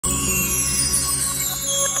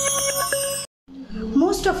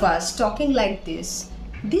most of us talking like this.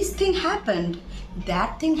 This thing happened,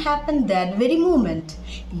 that thing happened that very moment.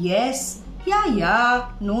 Yes,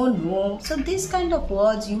 yeah, no. So this kind of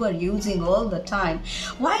words you are using all the time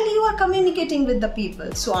while you are communicating with the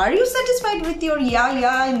people. So are you satisfied with your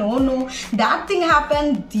yeah, no, that thing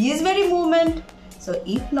happened, this very moment? So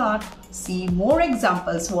if not, see more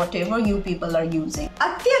examples whatever you people are using.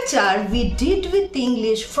 Atyachar we did with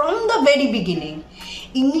English from the very beginning.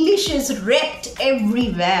 English is raped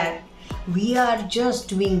everywhere. We are just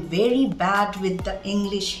doing very bad with the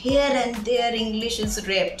English. Here and there English is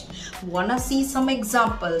raped. Wanna see some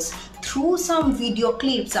examples? Through some video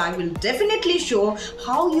clips I will definitely show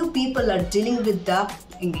how you people are dealing with the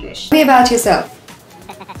English. Tell me about yourself.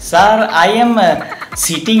 Sir, I am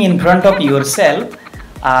sitting in front of yourself,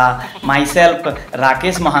 myself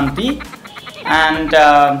Rakesh Mohanty, and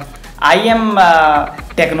I am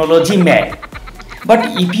technology mad. But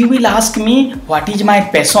if you will ask me what is my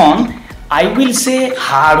passion, I will say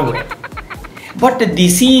hardware. But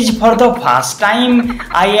this is for the first time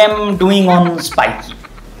I am doing on Spiky.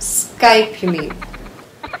 Skype, you mean?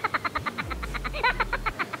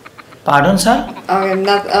 Pardon, sir?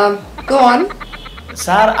 Go on.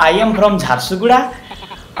 Sir, I am from Jharsuguda.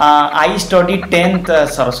 I studied 10th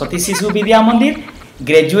Saraswati Sishu Vidya Mandir,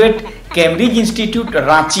 graduate Cambridge Institute,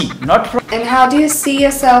 Ranchi, not from... And how do you see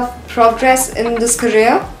yourself progress in this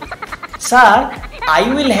career? Sir,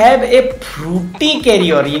 I will have a fruity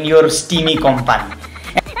career in your steamy company.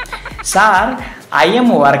 Sir, I am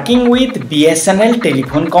working with BSNL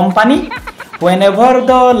telephone company. Whenever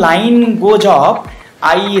the line goes off,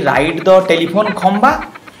 I ride the telephone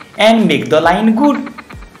khamba and make the line good.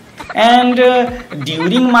 And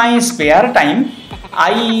during my spare time,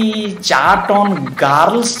 I chat on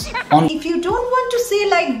girls on... If you don't want to say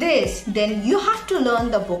like this, then you have to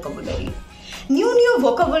learn the vocabulary. New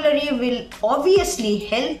vocabulary will obviously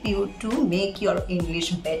help you to make your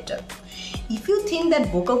English better. If you think that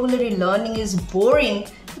vocabulary learning is boring,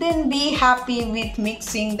 then be happy with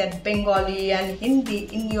mixing that Bengali and Hindi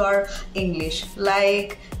in your English.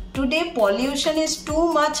 Like today pollution is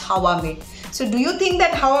too much hawa mein. So do you think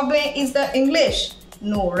that hawa mein is the English?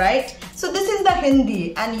 No, right? So this is the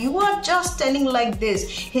Hindi and you are just telling like this.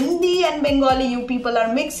 Hindi and Bengali you people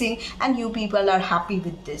are mixing and you people are happy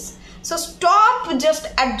with this. So stop just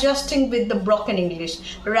adjusting with the broken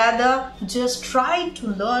English. Rather, just try to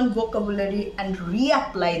learn vocabulary and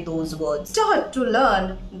reapply those words. Start to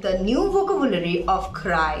learn the new vocabulary of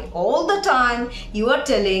cry. All the time you are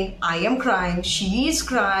telling, I am crying, she is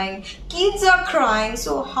crying, kids are crying.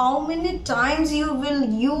 So how many times you will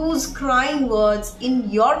use crying words in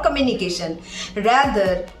your communication?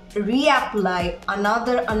 Rather, reapply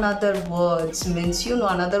another words means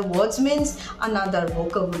another words means another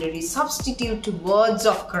vocabulary. Substitute to words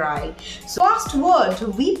of cry. So first word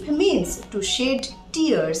weep means to shed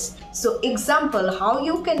tears. So example how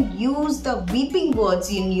you can use the weeping words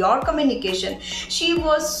in your communication. She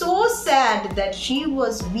was so sad that she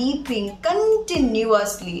was weeping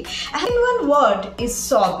continuously. And one word is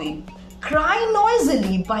sobbing. Cry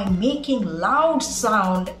noisily by making loud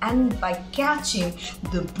sound and by catching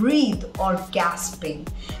the breath or gasping.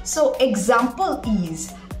 So example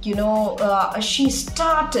is, she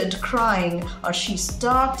started crying or she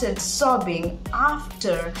started sobbing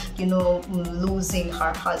after, losing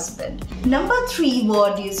her husband. Number 3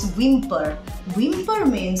 word is whimper. Whimper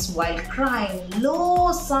means while crying,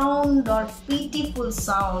 low sound or pitiful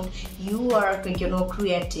sound you are,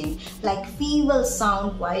 creating, like feeble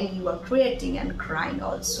sound while you are creating and crying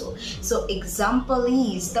also. So example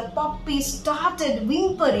is the puppy started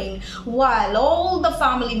whimpering while all the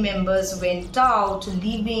family members went out,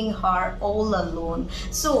 leaving her all alone.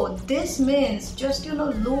 So this means just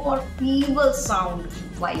low or feeble sound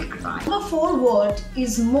while crying. Number 4 word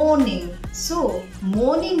is mourning. So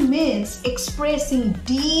mourning means expressing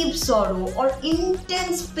deep sorrow or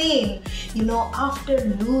intense pain after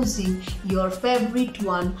losing your favorite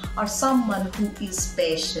one or someone who is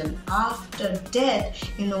special. After death,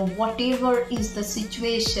 whatever is the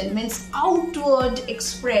situation means outward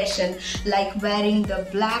expression like wearing the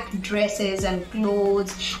black dresses and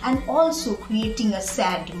clothes and also creating a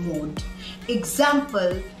sad mood.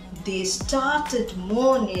 Example, they started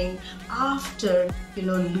mourning after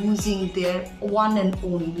losing their one and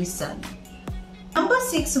only son. Number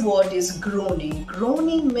 6 word is groaning.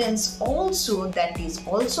 Groaning means also that is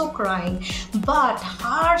also crying, but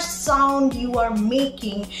harsh sound you are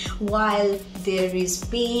making while there is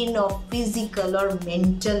pain of physical or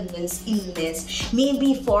mental means illness,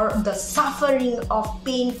 maybe for the suffering of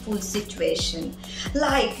painful situation.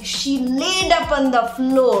 Like she laid up on the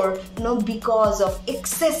floor, because of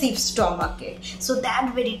excessive stomachache. So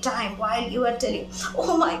that very time while you are telling,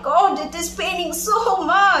 oh my God, it is paining so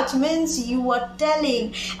much, means you are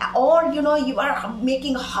telling, or you are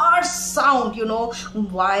making harsh sound,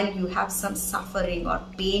 while you have some suffering or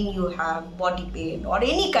pain, you have body pain or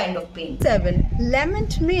any kind of pain. 7.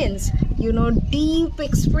 Lament means deep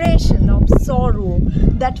expression of sorrow,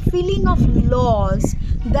 that feeling of loss,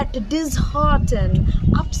 that disheartened,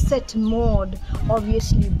 upset mode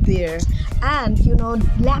obviously there. And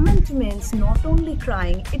lament means not only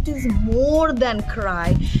crying, it is more than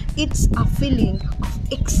cry, it's a feeling of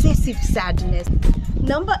excessive sadness.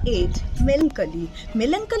 Number 8, melancholy.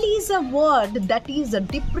 Melancholy is a word that is a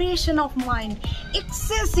depression of mind,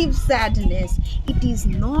 excessive sadness. It is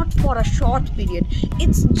not for a short period,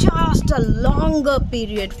 it's just a longer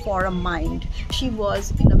period for a mind. She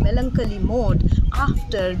was in a melancholy mode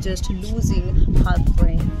after just losing her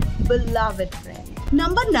friend, beloved friend.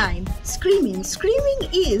 Number 9, screaming. Screaming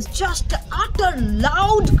is just utter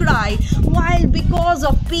loud cry while because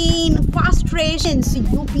of pain, frustrations,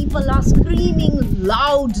 you people are screaming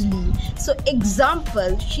loudly. So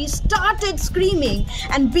example, she started screaming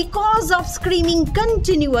and because of screaming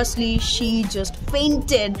continuously, she just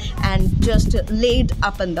fainted and just laid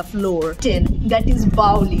up on the floor. 10, that is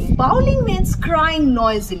bawling. Bawling means crying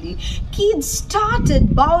noisily. Kids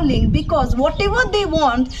started bawling because whatever they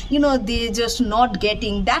want, they just not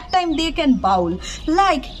getting. That time they can bawl.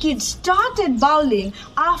 Like kids started bawling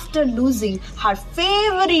after losing her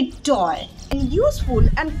favorite toy. And useful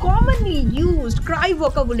and commonly used cry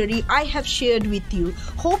vocabulary I have shared with you.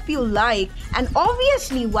 Hope you like, and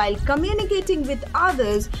obviously while communicating with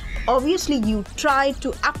others, obviously you try to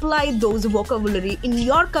apply those vocabulary in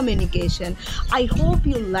your communication. I hope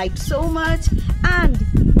you liked so much, and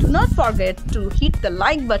do not forget to hit the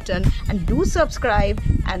like button and do subscribe,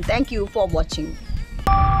 and thank you for watching.